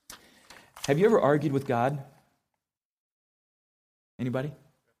Have you ever argued with God? Anybody?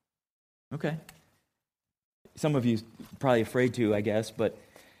 Okay. Some of you probably afraid to, I guess, but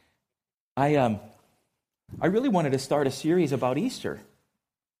I really wanted to start a series about Easter.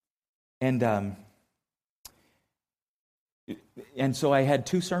 And so I had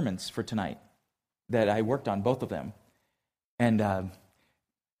 2 sermons for tonight that I worked on, both of them. And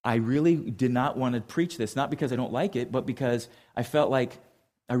I really did not want to preach this, not because I don't like it, but because I felt like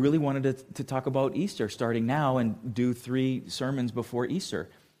I really wanted to talk about Easter starting now and do 3 sermons before Easter.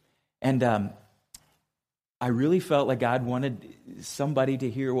 And I really felt like God wanted somebody to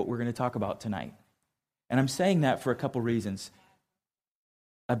hear what we're going to talk about tonight. And I'm saying that for a couple reasons.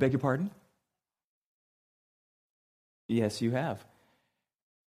 I beg your pardon? Yes, you have.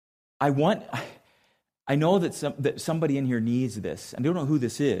 I know that somebody in here needs this. I don't know who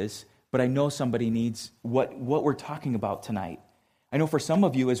this is, but I know somebody needs what we're talking about tonight. I know for some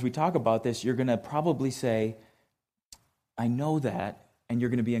of you, as we talk about this, you're going to probably say, I know that, and you're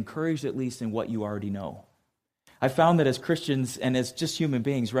going to be encouraged at least in what you already know. I found that as Christians and as just human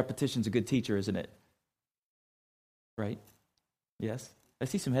beings, repetition's a good teacher, isn't it? Right? Yes? I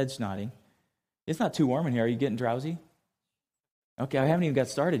see some heads nodding. It's not too warm in here. Are you getting drowsy? Okay, I haven't even got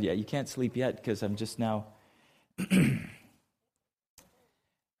started yet. You can't sleep yet because I'm just now...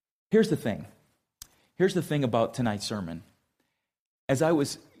 Here's the thing. Here's the thing about tonight's sermon. As I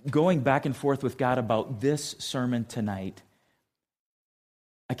was going back and forth with God about this sermon tonight,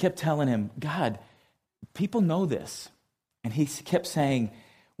 I kept telling him, God, people know this. And he kept saying,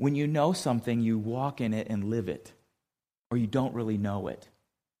 when you know something, you walk in it and live it, or you don't really know it.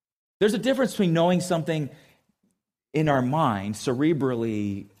 There's a difference between knowing something in our mind,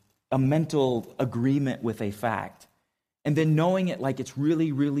 cerebrally, a mental agreement with a fact, and then knowing it like it's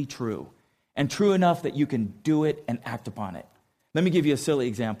really, really true, and true enough that you can do it and act upon it. Let me give you a silly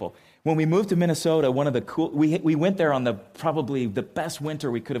example. When we moved to Minnesota, we went there on probably the best winter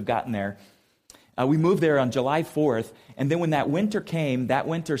we could have gotten there. We moved there on July 4th, and then when that winter came, that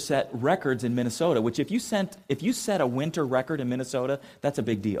winter set records in Minnesota, which if you set a winter record in Minnesota, that's a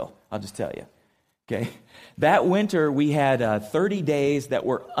big deal, I'll just tell you. Okay? That winter, we had 30 days that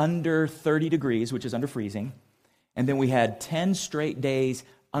were under 30 degrees, which is under freezing, and then we had 10 straight days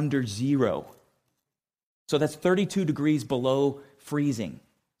under 0. So that's 32 degrees below freezing. Does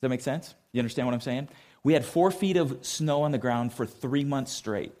that make sense? You understand what I'm saying? We had 4 feet of snow on the ground for 3 months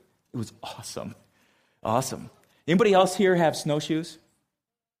straight. It was awesome. Awesome. Anybody else here have snowshoes?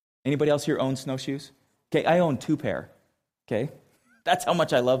 Anybody else here own snowshoes? Okay, I own 2 pair. Okay? That's how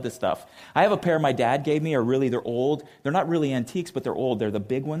much I love this stuff. I have a pair my dad gave me. They're old. They're not really antiques, but they're old. They're the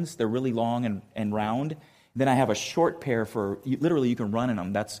big ones. They're really long and round. Then I have a short pair literally you can run in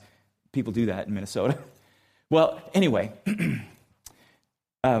them. People do that in Minnesota. Well, anyway,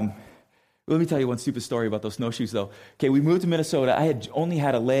 let me tell you one stupid story about those snowshoes, though. Okay, we moved to Minnesota. I had only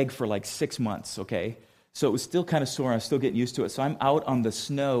had a leg for like 6 months, okay? So it was still kind of sore. I was still getting used to it. So I'm out on the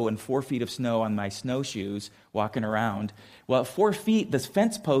snow and 4 feet of snow on my snowshoes walking around. Well, at 4 feet, the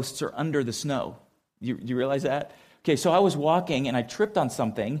fence posts are under the snow. You realize that? Okay, so I was walking and I tripped on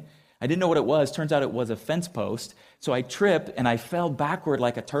something. I didn't know what it was. Turns out it was a fence post. So I tripped and I fell backward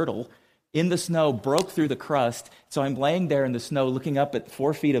like a turtle in the snow, broke through the crust. So I'm laying there in the snow looking up at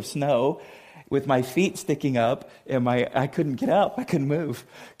 4 feet of snow with my feet sticking up, and I couldn't get up. I couldn't move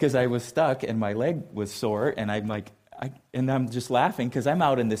because I was stuck and my leg was sore. And I'm just laughing because I'm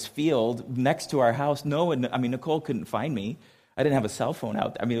out in this field next to our house. Nicole couldn't find me. I didn't have a cell phone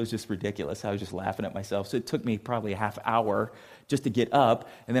out. It was just ridiculous. I was just laughing at myself. So it took me probably a half hour just to get up,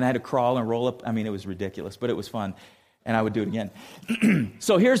 and then I had to crawl and roll up. It was ridiculous, but it was fun. And I would do it again.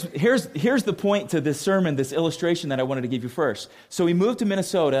 So here's the point to this sermon, this illustration that I wanted to give you first. So we moved to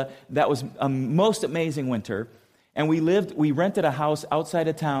Minnesota. That was a most amazing winter. And we rented a house outside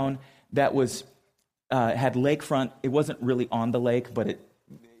of town that had lakefront. It wasn't really on the lake, but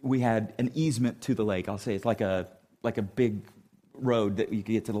we had an easement to the lake. I'll say it's like a big road that you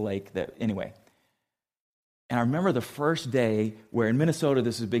could get to the lake. Anyway. And I remember the first day where in Minnesota,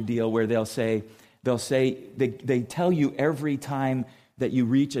 this is a big deal, where they'll say, they tell you every time that you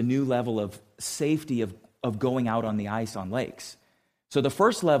reach a new level of safety of going out on the ice on lakes. So the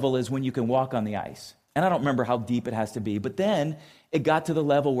first level is when you can walk on the ice. And I don't remember how deep it has to be, but then it got to the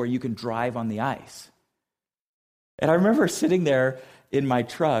level where you can drive on the ice. And I remember sitting there in my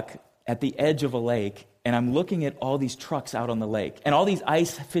truck at the edge of a lake, and I'm looking at all these trucks out on the lake, and all these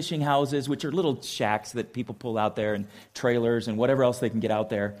ice fishing houses, which are little shacks that people pull out there, and trailers and whatever else they can get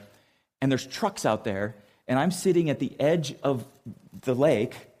out there. And there's trucks out there, and I'm sitting at the edge of the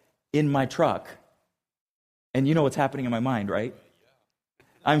lake in my truck. And you know what's happening in my mind, right?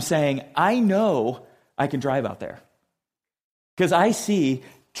 I'm saying, I know I can drive out there. Because I see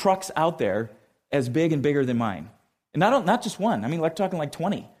trucks out there as big and bigger than mine. And not just one. I mean, we're talking like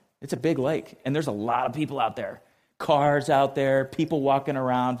 20. It's a big lake. And there's a lot of people out there. Cars out there, people walking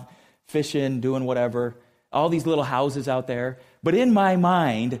around, fishing, doing whatever. All these little houses out there. But in my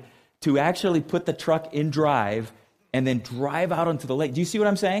mind, to actually put the truck in drive and then drive out onto the lake. Do you see what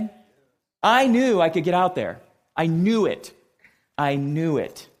I'm saying? I knew I could get out there. I knew it. I knew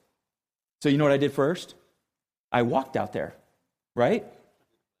it. So you know what I did first? I walked out there, right?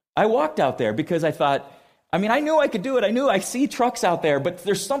 I walked out there because I thought, I knew I could do it. I knew I see trucks out there, but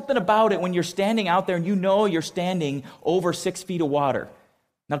there's something about it when you're standing out there and you know you're standing over 6 feet of water.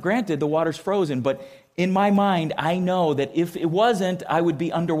 Now, granted, the water's frozen, but in my mind, I know that if it wasn't, I would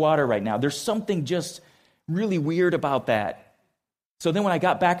be underwater right now. There's something just really weird about that. So then when I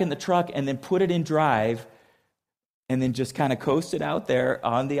got back in the truck and then put it in drive and then just kind of coasted out there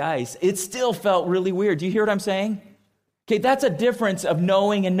on the ice, it still felt really weird. Do you hear what I'm saying? Okay, that's a difference of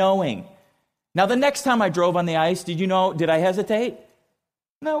knowing and knowing. Now, the next time I drove on the ice, did I hesitate?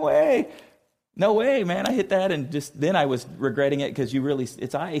 No way. No way, man. I hit that and then I was regretting it because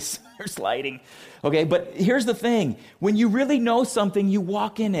it's ice. You're sliding. Okay, but here's the thing. When you really know something, you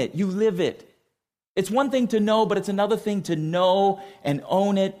walk in it. You live it. It's one thing to know, but it's another thing to know and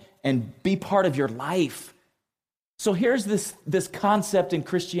own it and be part of your life. So here's this concept in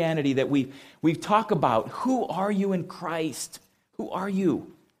Christianity that we talk about. Who are you in Christ? Who are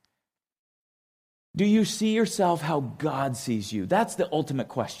you? Do you see yourself how God sees you? That's the ultimate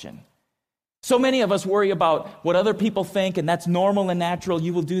question. So many of us worry about what other people think, and that's normal and natural.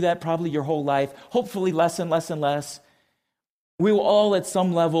 You will do that probably your whole life, hopefully less and less and less. We will all at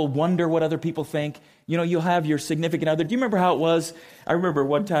some level wonder what other people think. You'll have your significant other. Do you remember how it was? I remember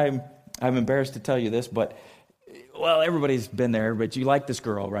one time, I'm embarrassed to tell you this, but, well, everybody's been there, but you like this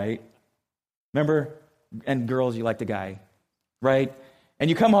girl, right? Remember? And girls, you like the guy, right? And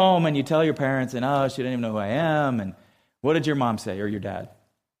you come home and you tell your parents, and she didn't even know who I am. And what did your mom say or your dad?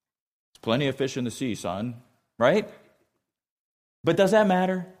 There's plenty of fish in the sea, son, right? But does that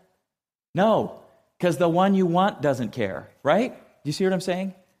matter? No, because the one you want doesn't care, right? Do you see what I'm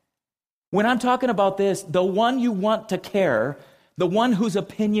saying? When I'm talking about this, the one you want to care, the one whose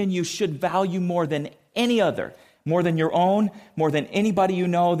opinion you should value more than any other, more than your own, more than anybody you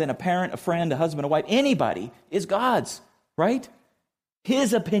know, than a parent, a friend, a husband, a wife, anybody, is God's, right?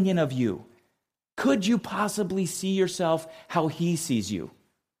 His opinion of you. Could you possibly see yourself how he sees you?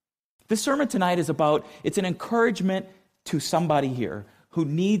 This sermon tonight it's an encouragement to somebody here who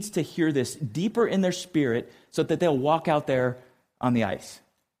needs to hear this deeper in their spirit so that they'll walk out there on the ice.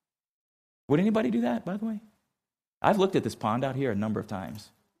 Would anybody do that, by the way? I've looked at this pond out here a number of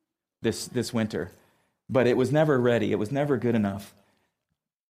times this winter, but it was never ready. It was never good enough.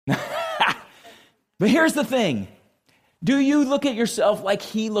 But here's the thing. Do you look at yourself like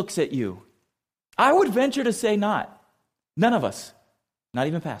he looks at you? I would venture to say not. None of us. Not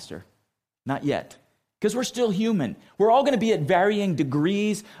even pastor. Not yet. Because we're still human. We're all going to be at varying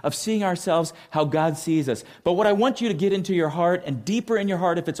degrees of seeing ourselves how God sees us. But what I want you to get into your heart, and deeper in your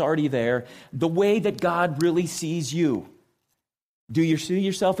heart if it's already there, the way that God really sees you. Do you see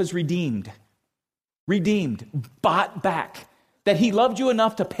yourself as redeemed? Redeemed. Bought back. That he loved you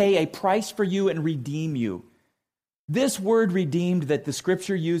enough to pay a price for you and redeem you. This word redeemed that the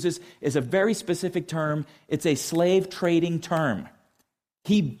scripture uses is a very specific term. It's a slave trading term.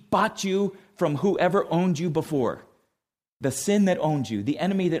 He bought you from whoever owned you before. The sin that owned you, the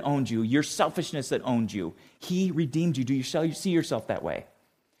enemy that owned you, your selfishness that owned you. He redeemed you. Do you see yourself that way?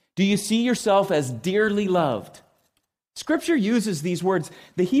 Do you see yourself as dearly loved? Scripture uses these words.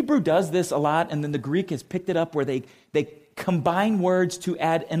 The Hebrew does this a lot, and then the Greek has picked it up where they combine words to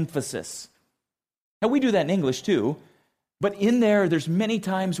add emphasis. Now, we do that in English too, but in there's many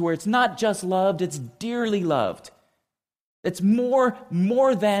times where it's not just loved, it's dearly loved. It's more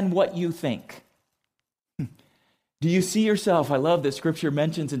than what you think. Do you see yourself? I love that Scripture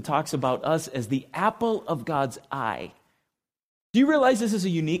mentions and talks about us as the apple of God's eye. Do you realize this is a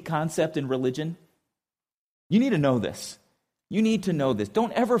unique concept in religion? You need to know this. You need to know this.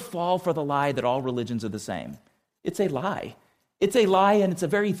 Don't ever fall for the lie that all religions are the same. It's a lie. It's a lie, and it's a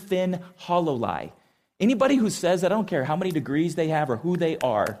very thin, hollow lie. Anybody who says that, I don't care how many degrees they have or who they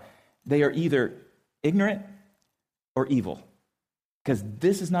are either ignorant or evil. Because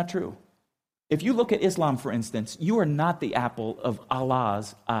this is not true. If you look at Islam, for instance, you are not the apple of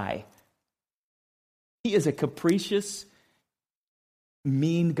Allah's eye. He is a capricious,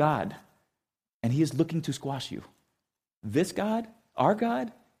 mean God, and he is looking to squash you. This God, our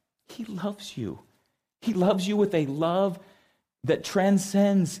God, he loves you. He loves you with a love that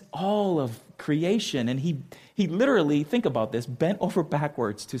transcends all of creation. And he literally, think about this, bent over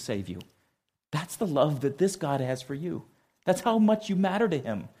backwards to save you. That's the love that this God has for you. That's how much you matter to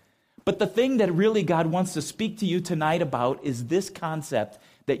him. But the thing that really God wants to speak to you tonight about is this concept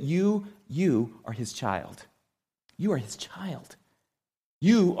that you are his child. You are his child.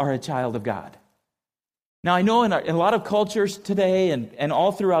 You are a child of God. Now, I know in a lot of cultures today and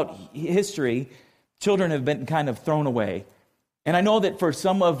all throughout history, children have been kind of thrown away. And I know that for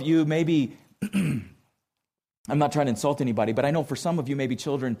some of you, maybe, I'm not trying to insult anybody, but I know for some of you, maybe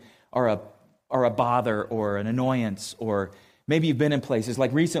children are a bother or an annoyance, or maybe you've been in places.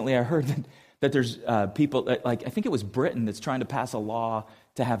 Like recently, I heard that there's people, like I think it was Britain, that's trying to pass a law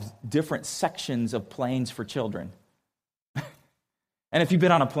to have different sections of planes for children. And if you've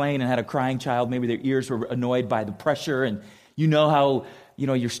been on a plane and had a crying child, maybe their ears were annoyed by the pressure, and you know how,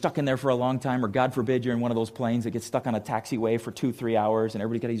 you're stuck in there for a long time, or God forbid you're in one of those planes that gets stuck on a taxiway for 2-3 hours and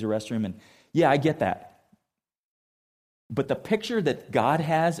everybody got to use a restroom. And yeah, I get that. But the picture that God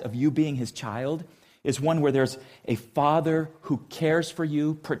has of you being his child is one where there's a father who cares for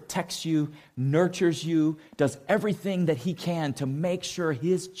you, protects you, nurtures you, does everything that he can to make sure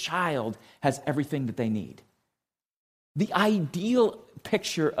his child has everything that they need. The ideal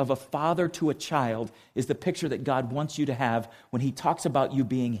picture of a father to a child is the picture that God wants you to have when he talks about you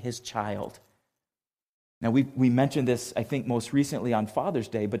being his child. Now, we mentioned this, I think, most recently on Father's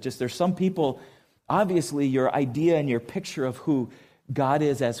Day, but just there's some people, obviously, your idea and your picture of who God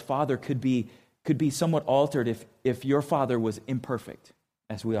is as father could be somewhat altered if your father was imperfect,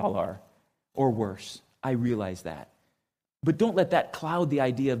 as we all are, or worse. I realize that. But don't let that cloud the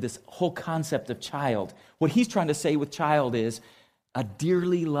idea of this whole concept of child. What he's trying to say with child is a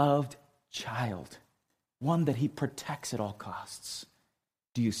dearly loved child, one that he protects at all costs.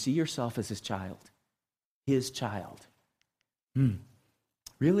 Do you see yourself as his child? His child.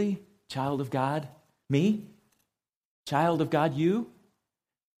 Really? Child of God? Me? Child of God, you?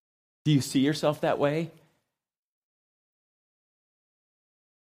 Do you see yourself that way?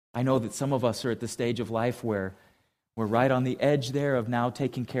 I know that some of us are at the stage of life where we're right on the edge there of now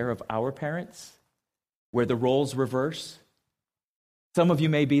taking care of our parents, where the roles reverse. Some of you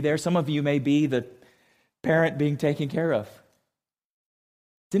may be there. Some of you may be the parent being taken care of.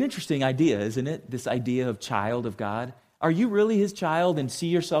 It's an interesting idea, isn't it? This idea of child of God. Are you really his child and see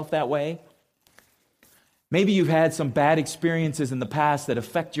yourself that way? Maybe you've had some bad experiences in the past that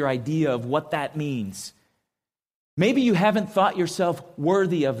affect your idea of what that means. Maybe you haven't thought yourself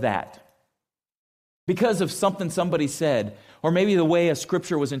worthy of that because of something somebody said, or maybe the way a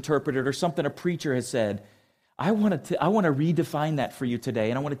scripture was interpreted, or something a preacher has said. I want to redefine that for you today,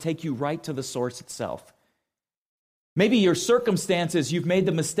 and I want to take you right to the source itself. Maybe your circumstances, you've made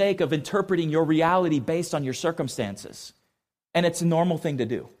the mistake of interpreting your reality based on your circumstances, and it's a normal thing to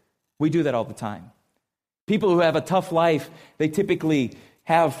do. We do that all the time. People who have a tough life, they typically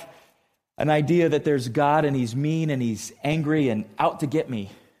have an idea that there's God and he's mean and he's angry and out to get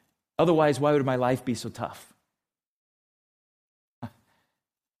me. Otherwise, why would my life be so tough?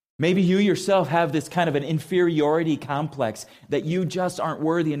 Maybe you yourself have this kind of an inferiority complex that you just aren't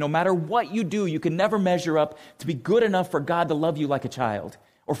worthy, and no matter what you do, you can never measure up to be good enough for God to love you like a child,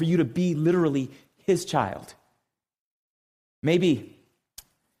 or for you to be literally his child. Maybe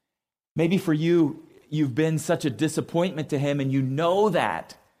for you, you've been such a disappointment to him, and you know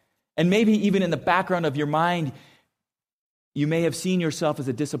that. And maybe even in the background of your mind, you may have seen yourself as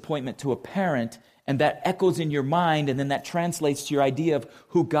a disappointment to a parent, and that echoes in your mind, and then that translates to your idea of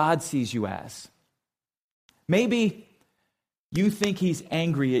who God sees you as. Maybe you think he's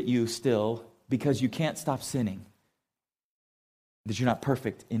angry at you still because you can't stop sinning, that you're not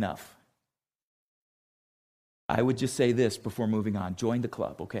perfect enough. I would just say this before moving on. Join the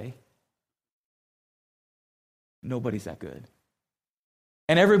club, okay? Nobody's that good.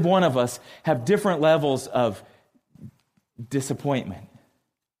 And every one of us have different levels of disappointment.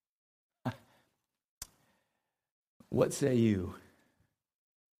 What say you?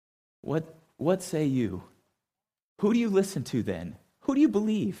 What say you? Who do you listen to then? Who do you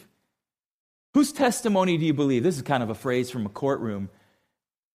believe? Whose testimony do you believe? This is kind of a phrase from a courtroom.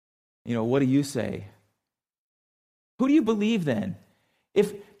 What do you say? Who do you believe then?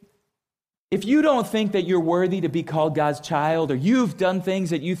 If you don't think that you're worthy to be called God's child, or you've done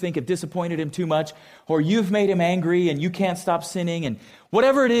things that you think have disappointed him too much, or you've made him angry and you can't stop sinning, and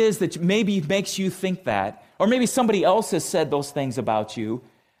whatever it is that maybe makes you think that, or maybe somebody else has said those things about you,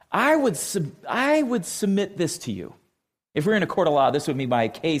 I would submit this to you. If we're in a court of law, this would be my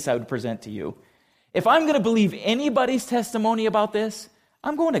case I would present to you. If I'm going to believe anybody's testimony about this,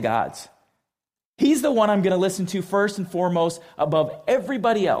 I'm going to God's. He's the one I'm going to listen to first and foremost above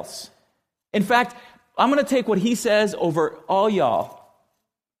everybody else. In fact, I'm going to take what he says over all y'all.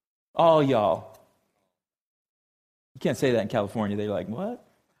 All y'all. You can't say that in California. They're like, what?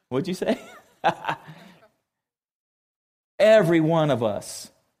 What'd you say? Every one of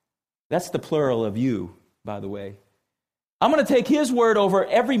us. That's the plural of you, by the way. I'm going to take his word over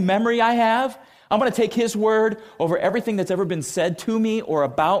every memory I have. I'm going to take his word over everything that's ever been said to me or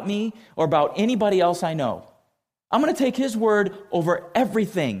about anybody else I know. I'm going to take his word over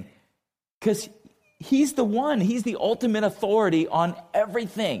everything because he's the one. He's the ultimate authority on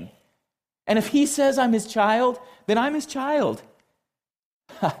everything. And if he says I'm his child, then I'm his child.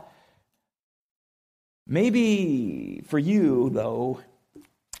 Maybe for you, though,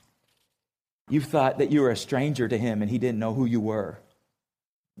 you thought that you were a stranger to him and he didn't know who you were.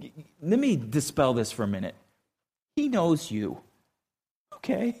 Let me dispel this for a minute. He knows you.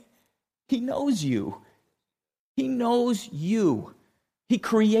 Okay? He knows you. He knows you. He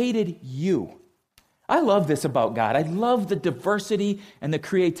created you. I love this about God. I love the diversity and the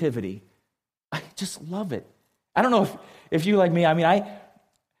creativity. I just love it. I don't know if you like me. I mean,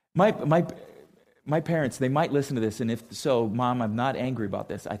 my parents, they might listen to this, and if so, Mom, I'm not angry about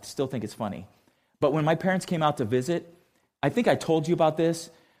this. I still think it's funny. But when my parents came out to visit, I think I told you about this.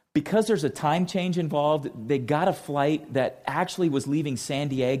 Because there's a time change involved, they got a flight that actually was leaving San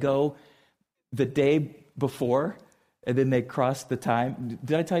Diego the day before, and then they crossed the time.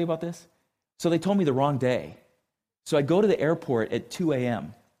 Did I tell you about this? So they told me the wrong day. So I go to the airport at 2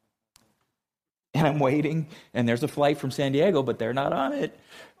 a.m., and I'm waiting, and there's a flight from San Diego, but they're not on it.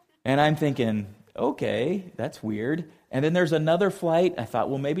 And I'm thinking, okay, that's weird. And then there's another flight. I thought,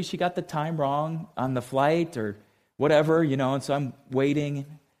 well, maybe she got the time wrong on the flight or whatever, and so I'm waiting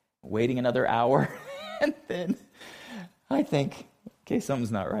another hour. And then I think, okay,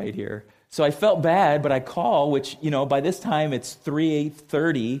 something's not right here. So I felt bad, but I call, which, by this time it's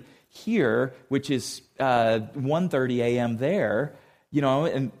 3:30 here, which is 1:30 a.m. there,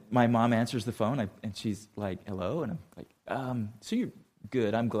 and my mom answers the phone, and she's like, hello? And I'm like, so you're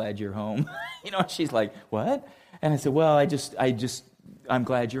good, I'm glad you're home. She's like, what? And I said, well, I'm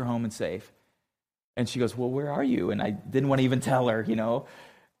glad you're home and safe. And she goes, well, where are you? And I didn't want to even tell her,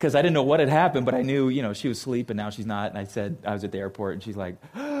 because I didn't know what had happened, but I knew, she was asleep and now she's not. And I said I was at the airport, and she's like,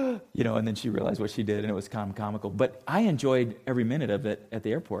 and then she realized what she did, and it was kind of comical. But I enjoyed every minute of it at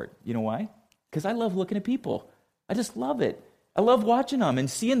the airport. You know why? Because I love looking at people. I just love it. I love watching them and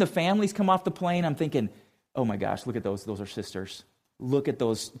seeing the families come off the plane. I'm thinking, oh my gosh, look at those. Those are sisters. Look at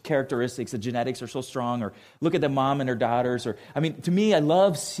those characteristics. The genetics are so strong. Or look at the mom and her daughters. To me, I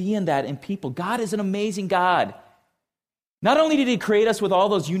love seeing that in people. God is an amazing God. Not only did he create us with all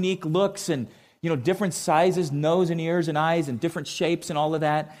those unique looks and, different sizes, nose and ears and eyes and different shapes and all of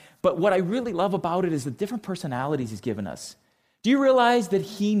that, but what I really love about it is the different personalities he's given us. Do you realize that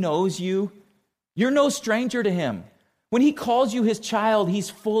he knows you? You're no stranger to him. When he calls you his child,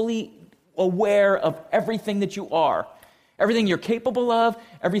 he's fully aware of everything that you are. Everything you're capable of,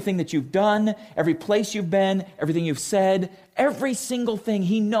 everything that you've done, every place you've been, everything you've said, every single thing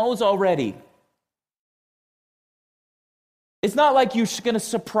he knows already. It's not like you're going to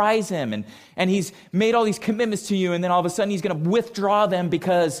surprise him and he's made all these commitments to you and then all of a sudden he's going to withdraw them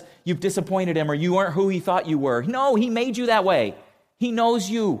because you've disappointed him or you aren't who he thought you were. No, he made you that way. He knows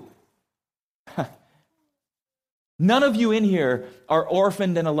you. None of you in here are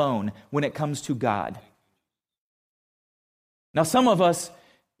orphaned and alone when it comes to God. Now, some of us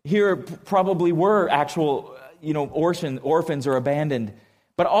here probably were actual, orphans or abandoned.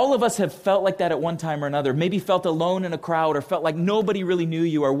 But all of us have felt like that at one time or another. Maybe felt alone in a crowd or felt like nobody really knew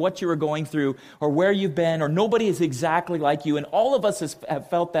you or what you were going through or where you've been or nobody is exactly like you. And all of us have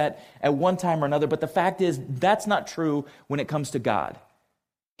felt that at one time or another. But the fact is, that's not true when it comes to God.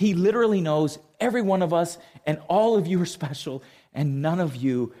 He literally knows every one of us, and all of you are special, and none of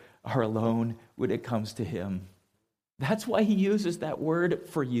you are alone when it comes to him. That's why he uses that word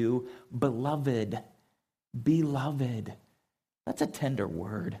for you, beloved. Beloved. That's a tender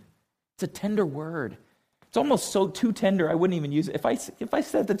word. It's a tender word. It's almost so too tender, I wouldn't even use it. If I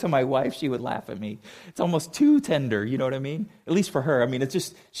said that to my wife, she would laugh at me. It's almost too tender, you know what I mean? At least for her.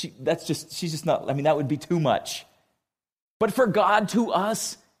 She's just not, that would be too much. But for God, to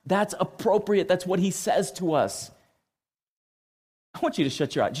us, that's appropriate. That's what he says to us. I want you to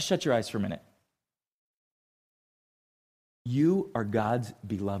shut your eyes. Just shut your eyes for a minute. You are God's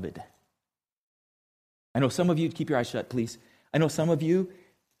beloved. I know some of you, keep your eyes shut, please. I know some of you,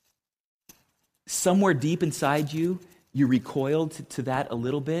 somewhere deep inside you, you recoiled to that a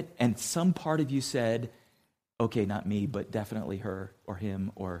little bit, and some part of you said, okay, not me, but definitely her or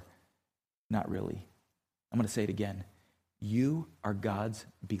him, or Not really. I'm going to say it again. You are God's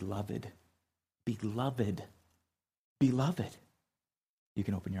beloved. Beloved. Beloved. You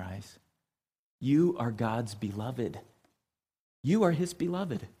can open your eyes. You are God's beloved. You are his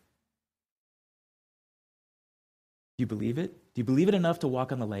beloved. Do you believe it? Do you believe it enough to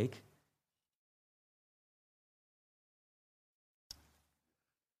walk on the lake?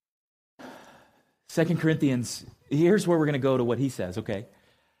 Second Corinthians, here's where we're going to go to what he says, okay?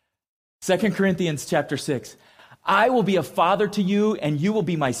 2 Corinthians chapter 6. I will be a father to you, and you will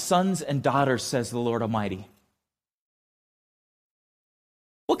be my sons and daughters, says the Lord Almighty.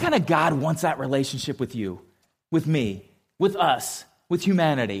 What kind of God wants that relationship with you, with me, with us, with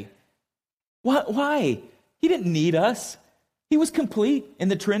humanity? Why? He didn't need us. He was complete in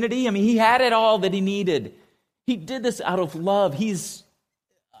the Trinity. I mean, he had it all that he needed. He did this out of love. He's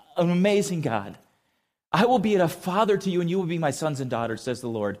an amazing God. I will be a father to you, and you will be my sons and daughters, says the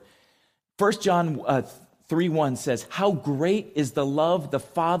Lord. 1 John 3:1 says, how great is the love the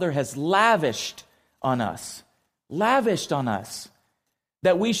Father has lavished on us,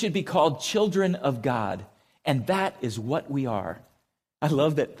 that we should be called children of God. And that is what we are. I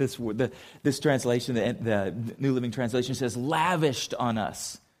love that this translation, the New Living Translation, says lavished on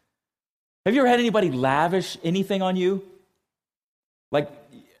us. Have you ever had anybody lavish anything on you? Like,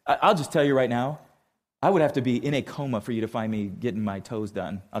 I'll just tell you right now, I would have to be in a coma for you to find me getting my toes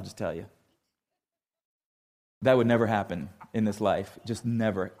done. I'll just tell you. That would never happen in this life. Just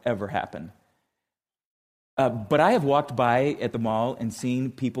never, ever happen. But I have walked by at the mall and seen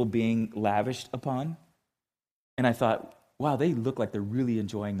people being lavished upon. And I thought, wow, they look like they're really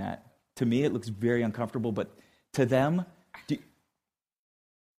enjoying that. To me, it looks very uncomfortable. But to them,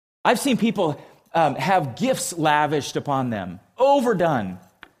 I've seen people have gifts lavished upon them. Overdone,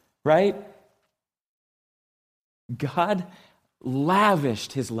 right? God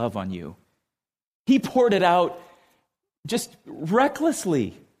lavished his love on you. He poured it out just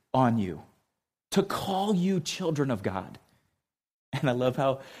recklessly on you to call you children of God. And I love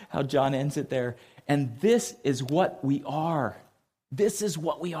how John ends it there. And this is what we are. This is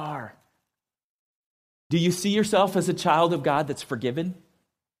what we are. Do you see yourself as a child of God that's forgiven?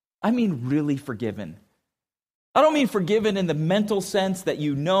 I mean really forgiven. I don't mean forgiven in the mental sense that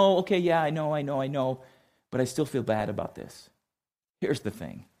you know, okay, yeah, I know, but I still feel bad about this. Here's the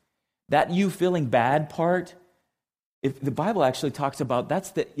thing. That you feeling bad part, if the Bible actually talks about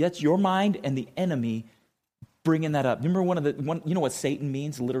that's your mind and the enemy bringing that up. Remember you know what Satan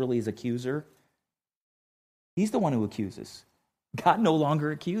means literally is accuser? He's the one who accuses. God no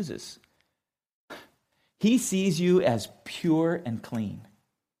longer accuses. He sees you as pure and clean.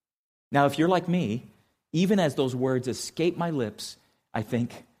 Now, if you're like me, even as those words escape my lips, I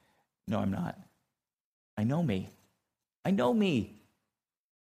think, no, I'm not. I know me. I know me.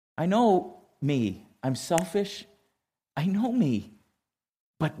 I know me. I'm selfish. I know me.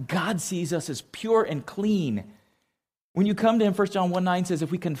 But God sees us as pure and clean. When you come to him, 1 John 1:9 says,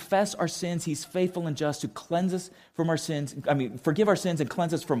 if we confess our sins, he's faithful and just to cleanse us from our sins. Forgive our sins and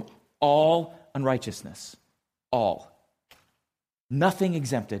cleanse us from all unrighteousness. All. Nothing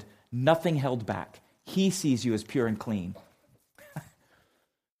exempted. Nothing held back. He sees you as pure and clean.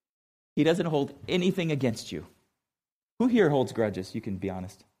 He doesn't hold anything against you. Who here holds grudges? You can be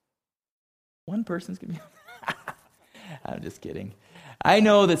honest. One person's going to be... I'm just kidding. I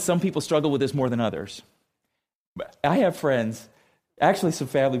know that some people struggle with this more than others. But I have friends, actually some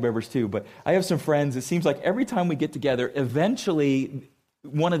family members too, but I have some friends, it seems like every time we get together, eventually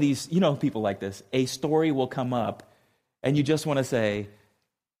one of these, people like this, a story will come up and you just want to say,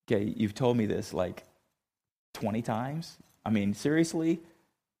 okay, you've told me this like 20 times. I mean, seriously?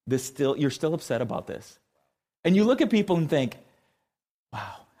 You're still upset about this. And you look at people and think,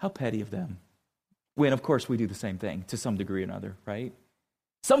 wow, how petty of them. When, of course, we do the same thing to some degree or another, right?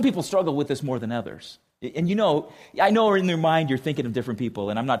 Some people struggle with this more than others. And I know in your mind you're thinking of different people,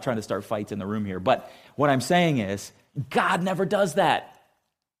 and I'm not trying to start fights in the room here, but what I'm saying is, God never does that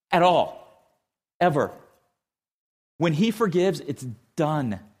at all, ever. When he forgives, it's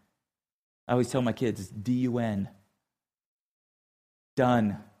done. I always tell my kids, it's D-U-N.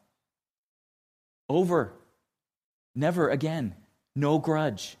 Done. Over. Never again. No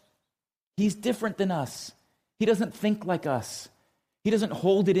grudge. He's different than us. He doesn't think like us. He doesn't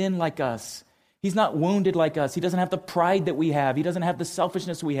hold it in like us. He's not wounded like us. He doesn't have the pride that we have. He doesn't have the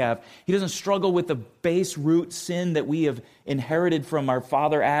selfishness we have. He doesn't struggle with the base root sin that we have inherited from our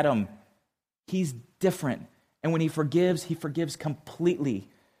father Adam. He's different. And when he forgives completely.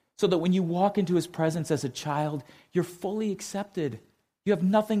 So that when you walk into his presence as a child, you're fully accepted. You have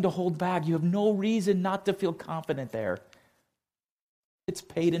nothing to hold back. You have no reason not to feel confident there. It's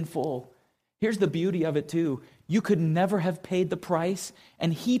paid in full. Here's the beauty of it too. You could never have paid the price,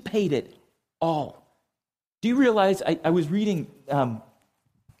 and he paid it all. Do you realize, I was reading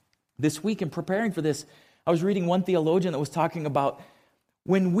this week in preparing for this, I was reading one theologian that was talking about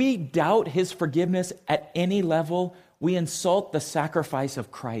when we doubt his forgiveness at any level, we insult the sacrifice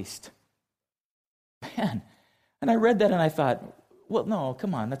of Christ. Man, and I read that and I thought, well, no,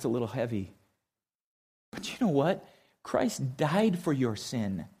 come on, that's a little heavy. But you know what? Christ died for your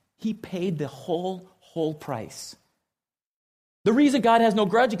sin. He paid the whole price. The reason God has no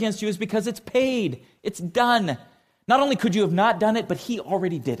grudge against you is because it's paid. It's done. Not only could you have not done it, but he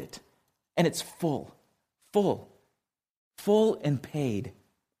already did it. And it's full and paid.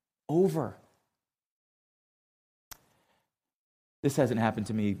 Over. This hasn't happened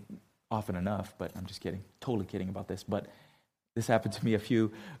to me often enough, but I'm just kidding. Totally kidding about this. But this happened to me a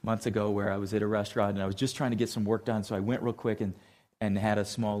few months ago where I was at a restaurant and I was just trying to get some work done. So I went real quick and had a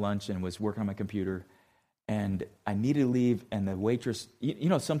small lunch and was working on my computer. And I needed to leave, and the waitress, you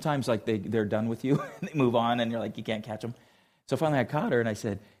know, sometimes like they're done with you, and they move on, and you're like, you can't catch them. So finally I caught her, and I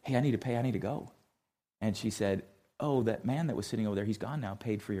said, hey, I need to pay, I need to go. And she said, oh, that man that was sitting over there, he's gone now,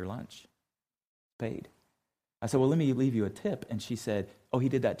 paid for your lunch. Paid. I said, well, let me leave you a tip. And she said, oh, he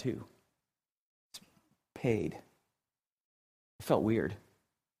did that too. It's paid. It felt weird.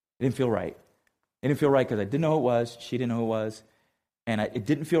 It didn't feel right. It didn't feel right because I didn't know who it was, she didn't know who it was, and it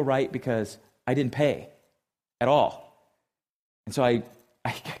didn't feel right because I didn't pay at all. And so I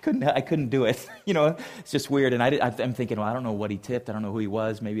couldn't do it. You know, it's just weird. And I'm thinking, well, I don't know what he tipped. I don't know who he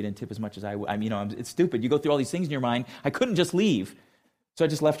was. Maybe he didn't tip as much as I mean, you know, it's stupid. You go through all these things in your mind. I couldn't just leave. So I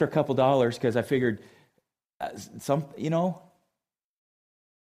just left her a couple dollars because I figured you know.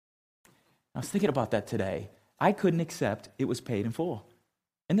 I was thinking about that today. I couldn't accept it was paid in full.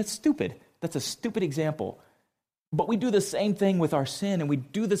 And that's stupid. That's a stupid example. But we do the same thing with our sin, and we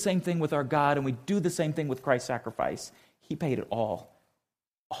do the same thing with our God, and we do the same thing with Christ's sacrifice. He paid it all.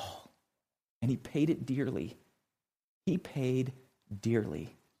 All. And he paid it dearly. He paid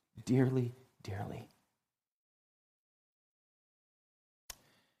dearly. Dearly, dearly.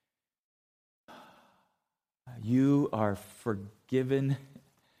 You are forgiven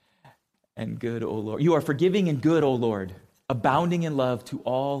and good, O Lord. You are forgiving and good, O Lord, abounding in love to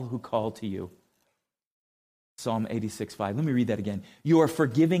all who call to you. Psalm 86:5. Let me read that again. You are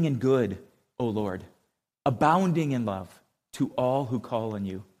forgiving and good, O Lord, abounding in love to all who call on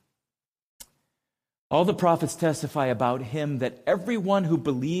you. All the prophets testify about him that everyone who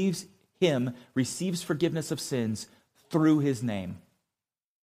believes him receives forgiveness of sins through his name.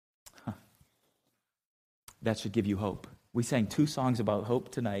 That should give you hope. We sang 2 songs about hope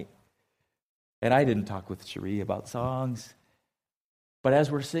tonight. And I didn't talk with Cherie about songs. But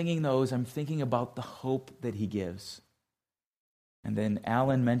as we're singing those, I'm thinking about the hope that he gives. And then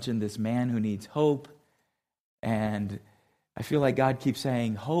Alan mentioned this man who needs hope. And I feel like God keeps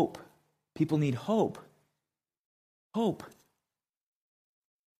saying, hope. People need hope. Hope.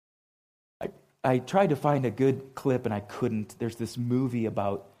 I tried to find a good clip and I couldn't. There's this movie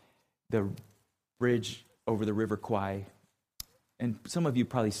about the bridge over the River Kwai. And some of you have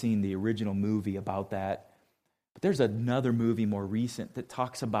probably seen the original movie about that. But there's another movie more recent that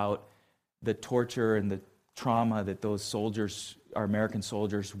talks about the torture and the trauma that those soldiers, our American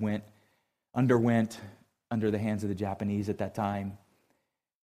soldiers, underwent under the hands of the Japanese at that time.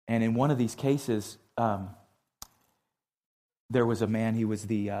 And in one of these cases, there was a man, he was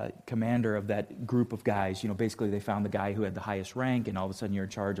the commander of that group of guys. You know, basically they found the guy who had the highest rank, and all of a sudden you're in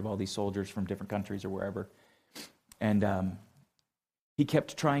charge of all these soldiers from different countries or wherever. And he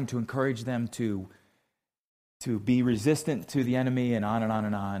kept trying to encourage them to be resistant to the enemy, and on and on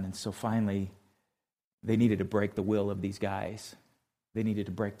and on. And so finally, they needed to break the will of these guys. They needed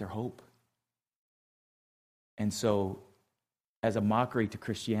to break their hope. And so, as a mockery to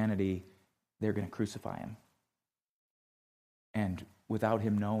Christianity, they're going to crucify him. And without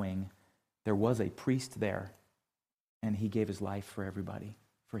him knowing, there was a priest there, and he gave his life for everybody,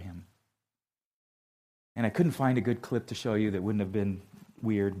 for him. And I couldn't find a good clip to show you that wouldn't have been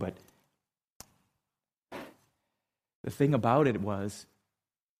weird, but the thing about it was,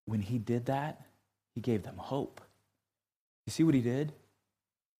 when he did that, he gave them hope. You see what he did?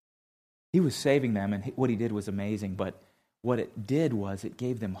 He was saving them, and what he did was amazing, but what it did was it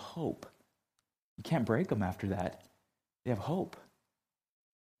gave them hope. You can't break them after that. They have hope.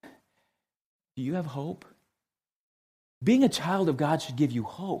 Do you have hope? Being a child of God should give you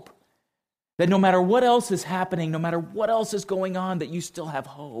hope. That no matter what else is happening, no matter what else is going on, that you still have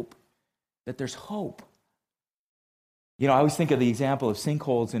hope. That there's hope. You know, I always think of the example of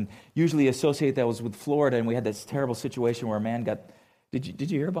sinkholes and usually associate that was with Florida, and we had this terrible situation where a man got... Did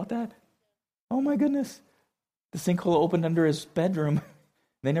you hear about that? Oh my goodness. The sinkhole opened under his bedroom.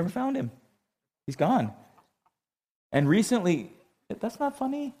 They never found him. He's gone. And recently, that's not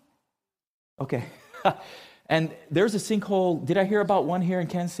funny? Okay. And there's a sinkhole. Did I hear about one here in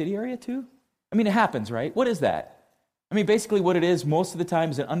Kansas City area too? I mean, it happens, right? What is that? I mean, basically what it is most of the time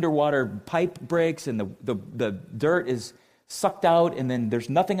is an underwater pipe breaks and the dirt is sucked out and then there's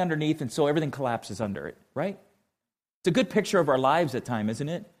nothing underneath and so everything collapses under it, right? It's a good picture of our lives at times, isn't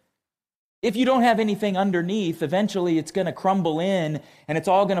it? If you don't have anything underneath, eventually it's going to crumble in and it's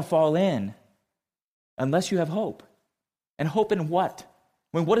all going to fall in unless you have hope. And hope in what?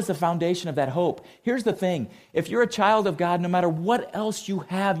 I mean, what is the foundation of that hope? Here's the thing. If you're a child of God, no matter what else you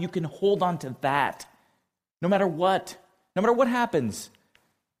have, you can hold on to that. No matter what happens,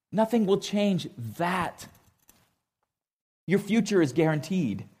 nothing will change that. Your future is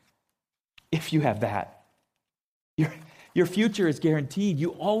guaranteed if you have that. Your future is guaranteed.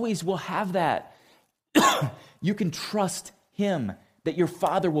 You always will have that. You can trust Him that your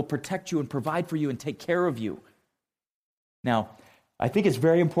Father will protect you and provide for you and take care of you. Now, I think it's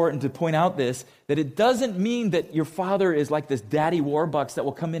very important to point out this, that it doesn't mean that your Father is like this daddy warbucks that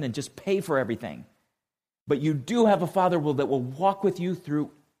will come in and just pay for everything. But you do have a Father that will walk with you through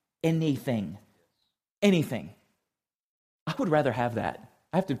anything. Anything. I would rather have that.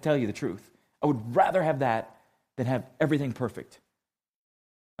 I have to tell you the truth. I would rather have that than have everything perfect.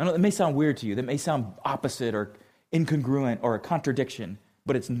 I know it may sound weird to you. That may sound opposite or incongruent or a contradiction,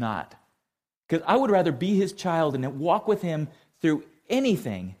 but it's not. Because I would rather be His child and walk with Him through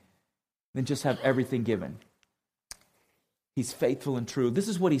anything than just have everything given. He's faithful and true. This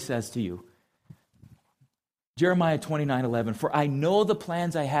is what He says to you. Jeremiah 29:11, "For I know the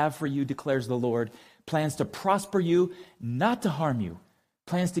plans I have for you, declares the Lord, plans to prosper you, not to harm you,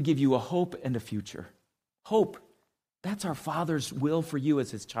 plans to give you a hope and a future." Hope. That's our Father's will for you as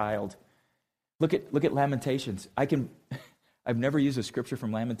His child. Look at Lamentations. I've never used a scripture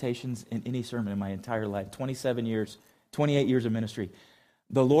from Lamentations in any sermon in my entire life. 28 years of ministry.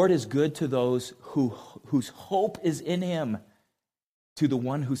 The Lord is good to those whose hope is in Him, to the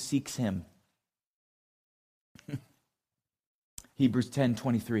one who seeks Him. Hebrews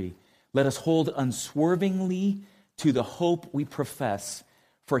 10:23. "Let us hold unswervingly to the hope we profess,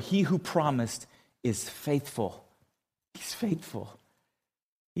 for He who promised is faithful." He's faithful.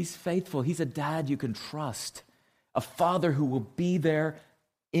 He's faithful. He's a dad you can trust. A Father who will be there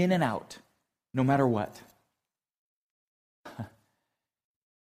in and out, no matter what.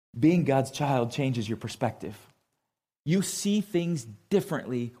 Being God's child changes your perspective. You see things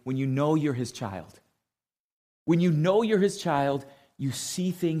differently when you know you're His child. When you know you're His child, you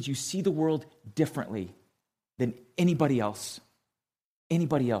see things, you see the world differently than anybody else.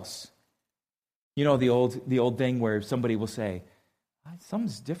 Anybody else. You know the old thing where somebody will say,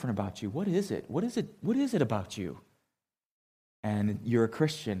 "Something's different about you. What is it? What is it about you?" And you're a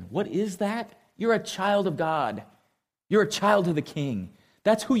Christian. What is that? You're a child of God. You're a child of the King.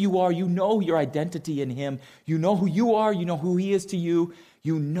 That's who you are. You know your identity in Him. You know who you are. You know who He is to you.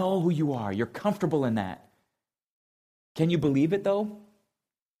 You know who you are. You're comfortable in that. Can you believe it, though?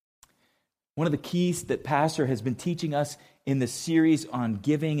 One of the keys that Pastor has been teaching us in the series on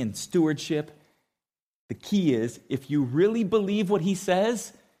giving and stewardship, the key is, if you really believe what He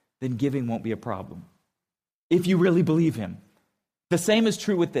says, then giving won't be a problem. If you really believe Him. The same is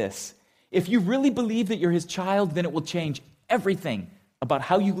true with this. If you really believe that you're His child, then it will change everything about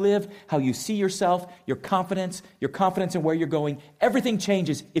how you live, how you see yourself, your confidence in where you're going. Everything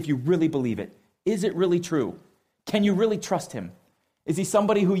changes if you really believe it. Is it really true? Can you really trust Him? Is He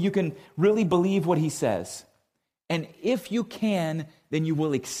somebody who you can really believe what He says? And if you can, then you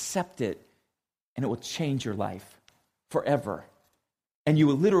will accept it, and it will change your life forever. And you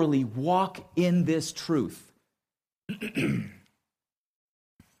will literally walk in this truth.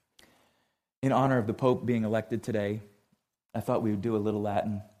 In honor of the Pope being elected today, I thought we would do a little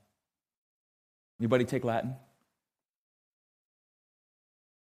Latin. Anybody take Latin?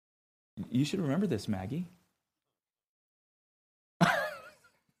 You should remember this, Maggie.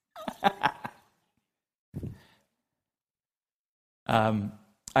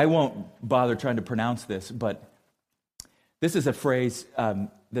 I won't bother trying to pronounce this, but this is a phrase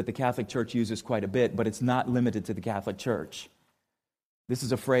that the Catholic Church uses quite a bit, but it's not limited to the Catholic Church. This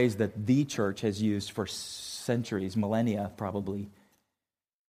is a phrase that the Church has used for centuries, millennia probably.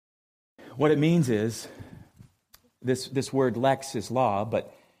 What it means is, this word lex is law,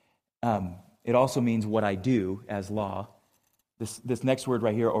 but it also means what I do as law. This next word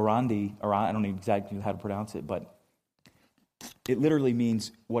right here, orandi, I don't know exactly how to pronounce it, but it literally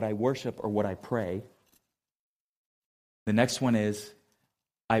means what I worship or what I pray. The next one is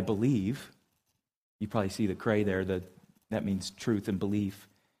I believe. You probably see the cray there, that means truth and belief.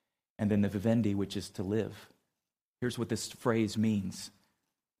 And then the vivendi, which is to live. Here's what this phrase means.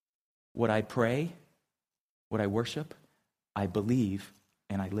 What I pray, what I worship, I believe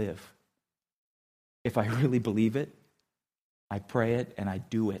and I live. If I really believe it, I pray it and I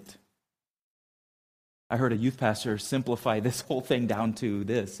do it. I heard a youth pastor simplify this whole thing down to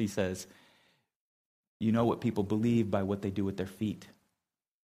this. He says, you know what people believe by what they do with their feet.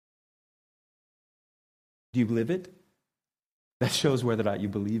 Do you live it? That shows whether or not you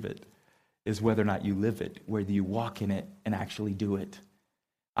believe it, is whether or not you live it, whether you walk in it and actually do it.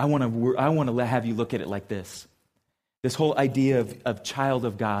 I want to have you look at it like this. This whole idea of child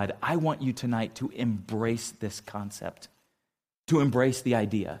of God, I want you tonight to embrace this concept, to embrace the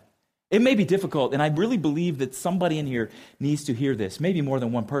idea. It may be difficult, and I really believe that somebody in here needs to hear this, maybe more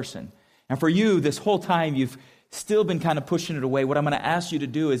than one person. And for you, this whole time, you've still been kind of pushing it away. What I'm going to ask you to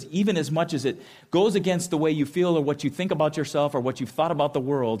do is, even as much as it goes against the way you feel or what you think about yourself or what you've thought about the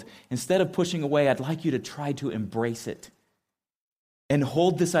world, instead of pushing away, I'd like you to try to embrace it and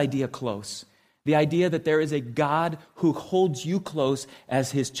hold this idea close. The idea that there is a God who holds you close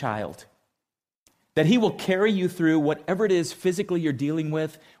as his child. That he will carry you through whatever it is physically you're dealing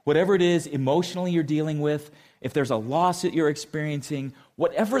with, whatever it is emotionally you're dealing with, if there's a loss that you're experiencing,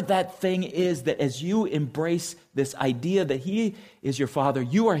 whatever that thing is, that as you embrace this idea that he is your father,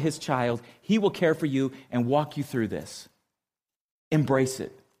 you are his child, he will care for you and walk you through this. Embrace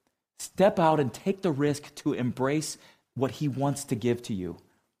it. Step out and take the risk to embrace what he wants to give to you.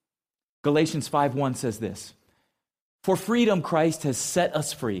 Galatians 5:1 says this, "For freedom Christ has set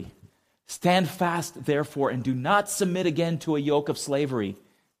us free. Stand fast, therefore, and do not submit again to a yoke of slavery."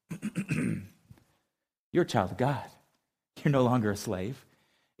 You're a child of God. You're no longer a slave.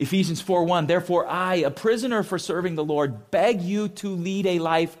 Ephesians 4:1, "Therefore I, a prisoner for serving the Lord, beg you to lead a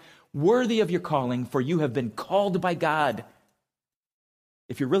life worthy of your calling, for you have been called by God."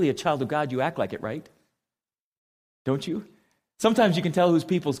 If you're really a child of God, you act like it, right? Don't you? Sometimes you can tell whose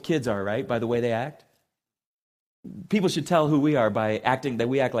people's kids are, right? By the way they act. People should tell who we are by acting that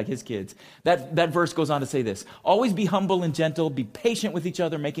we act like his kids. That verse goes on to say this, "Always be humble and gentle, be patient with each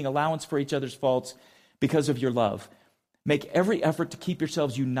other, making allowance for each other's faults because of your love. Make every effort to keep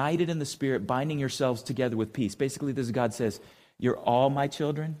yourselves united in the Spirit, binding yourselves together with peace." Basically, this is God says, you're all my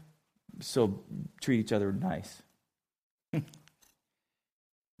children, so treat each other nice.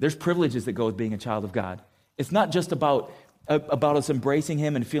 There's privileges that go with being a child of God. It's not just about us embracing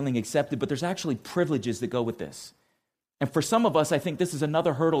him and feeling accepted, but there's actually privileges that go with this. And for some of us, I think this is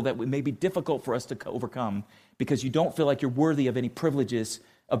another hurdle that may be difficult for us to overcome because you don't feel like you're worthy of any privileges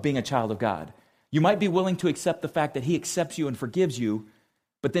of being a child of God. You might be willing to accept the fact that he accepts you and forgives you,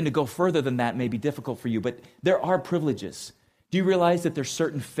 but then to go further than that may be difficult for you. But there are privileges. Do you realize that there's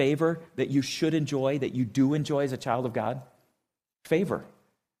certain favor that you should enjoy, that you do enjoy as a child of God? Favor.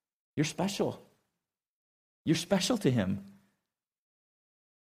 You're special. You're special to him.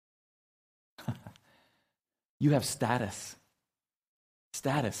 You have status.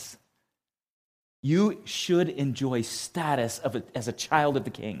 Status. You should enjoy status as a child of the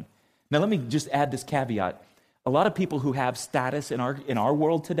King. Now let me just add this caveat. A lot of people who have status in our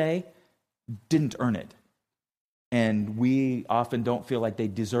world today didn't earn it. And we often don't feel like they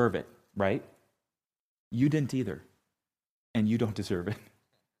deserve it, right? You didn't either. And you don't deserve it.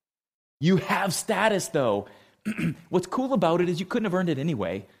 You have status though. What's cool about it is you couldn't have earned it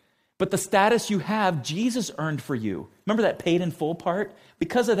anyway. But the status you have, Jesus earned for you. Remember that paid in full part?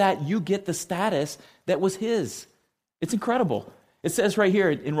 Because of that, you get the status that was his. It's incredible. It says right here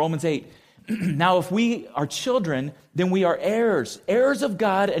in Romans 8, "Now if we are children, then we are heirs, heirs of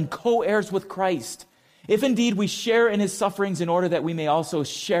God and co-heirs with Christ. If indeed we share in his sufferings in order that we may also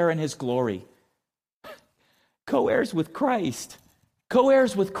share in his glory." Co-heirs with Christ.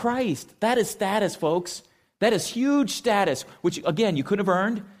 Co-heirs with Christ. That is status, folks. That is huge status, which again, you could have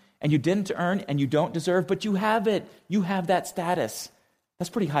earned, and you didn't earn, and you don't deserve, but you have it. You have that status. That's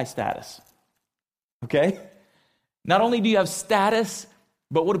pretty high status. Okay? Not only do you have status,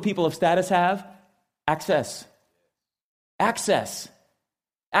 but what do people of status have? Access. Access.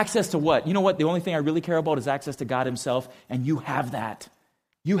 Access to what? You know what? The only thing I really care about is access to God himself, and you have that.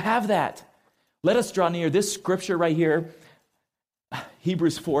 You have that. Let us draw near. This scripture right here,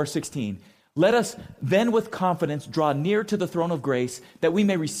 Hebrews 4:16. "Let us then with confidence draw near to the throne of grace, that we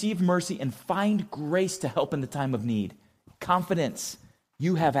may receive mercy and find grace to help in the time of need." Confidence.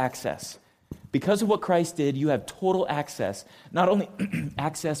 You have access. Because of what Christ did, you have total access. Not only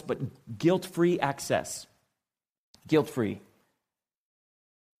access, but guilt-free access. Guilt-free.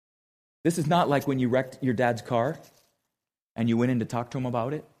 This is not like when you wrecked your dad's car and you went in to talk to him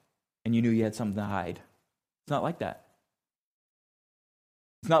about it. and you knew you had something to hide. It's not like that.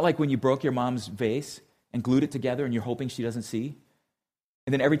 It's not like when you broke your mom's vase and glued it together and you're hoping she doesn't see.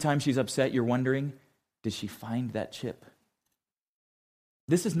 And then every time she's upset, you're wondering, did she find that chip?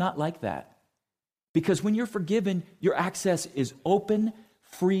 This is not like that. Because when you're forgiven, your access is open,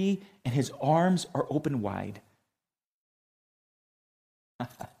 free, and his arms are open wide.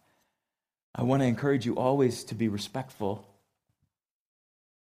 I want to encourage you always to be respectful.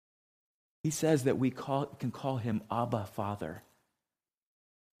 He says that we can call him Abba, Father,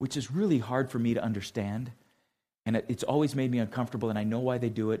 which is really hard for me to understand. And it's always made me uncomfortable, and I know why they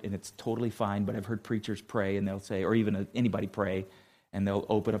do it, and it's totally fine, but I've heard preachers pray, and they'll say, or even anybody pray, and they'll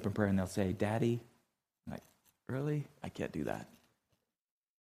open up in prayer, and they'll say, Daddy. I'm like, really? I can't do that.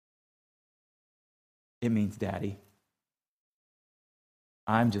 It means Daddy.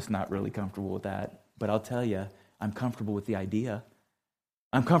 I'm just not really comfortable with that, but I'll tell you, I'm comfortable with the idea.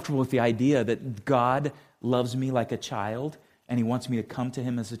 I'm comfortable with the idea that God loves me like a child, and he wants me to come to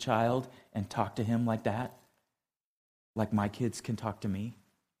him as a child and talk to him like that. Like my kids can talk to me.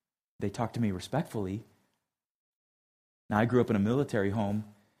 They talk to me respectfully. Now, I grew up in a military home,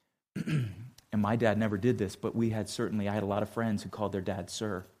 and my dad never did this, but I had a lot of friends who called their dad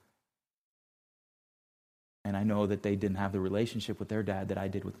sir. And I know that they didn't have the relationship with their dad that I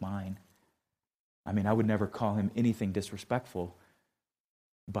did with mine. I mean, I would never call him anything disrespectful,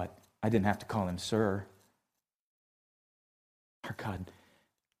 but I didn't have to call him sir. Our God,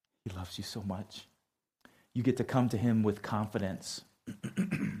 he loves you so much. You get to come to him with confidence.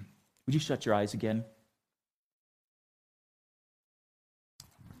 Would you shut your eyes again?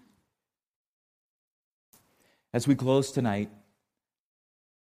 As we close tonight,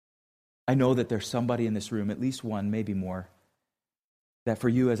 I know that there's somebody in this room, at least one, maybe more, that for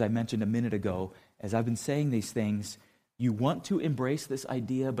you, as I mentioned a minute ago, as I've been saying these things, you want to embrace this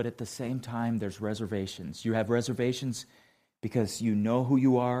idea, but at the same time, there's reservations. You have reservations because you know who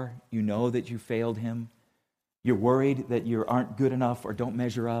you are, you know that you failed him, you're worried that you aren't good enough or don't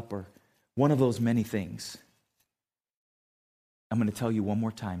measure up, or one of those many things. I'm going to tell you one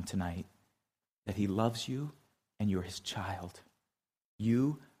more time tonight that he loves you and you're his child.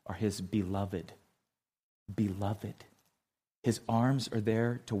 You are his beloved. Beloved. His arms are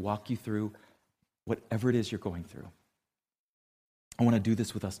there to walk you through whatever it is you're going through. I want to do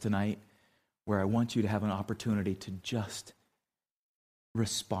this with us tonight, where I want you to have an opportunity to just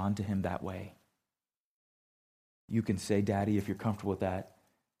respond to him that way. You can say, Daddy, if you're comfortable with that,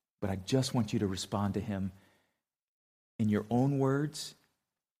 but I just want you to respond to him in your own words,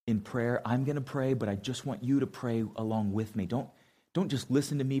 in prayer. I'm going to pray, but I just want you to pray along with me. Don't just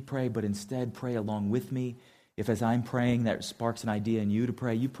listen to me pray, but instead pray along with me. If as I'm praying that sparks an idea in you to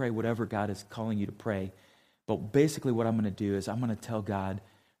pray, you pray whatever God is calling you to pray. But basically what I'm going to do is I'm going to tell God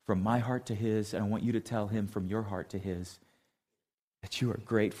from my heart to his, and I want you to tell him from your heart to his, that you are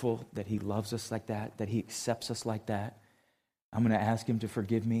grateful that he loves us like that he accepts us like that. I'm going to ask him to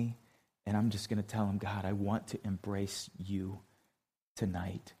forgive me, and I'm just going to tell him, God, I want to embrace you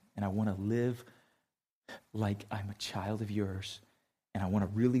tonight, and I want to live like I'm a child of yours, and I want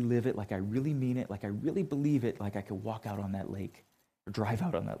to really live it like I really mean it, like I really believe it, like I could walk out on that lake or drive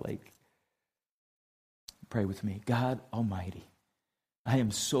out on that lake. Pray with me. God Almighty, I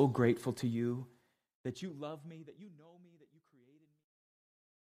am so grateful to you that you love me, that you know me.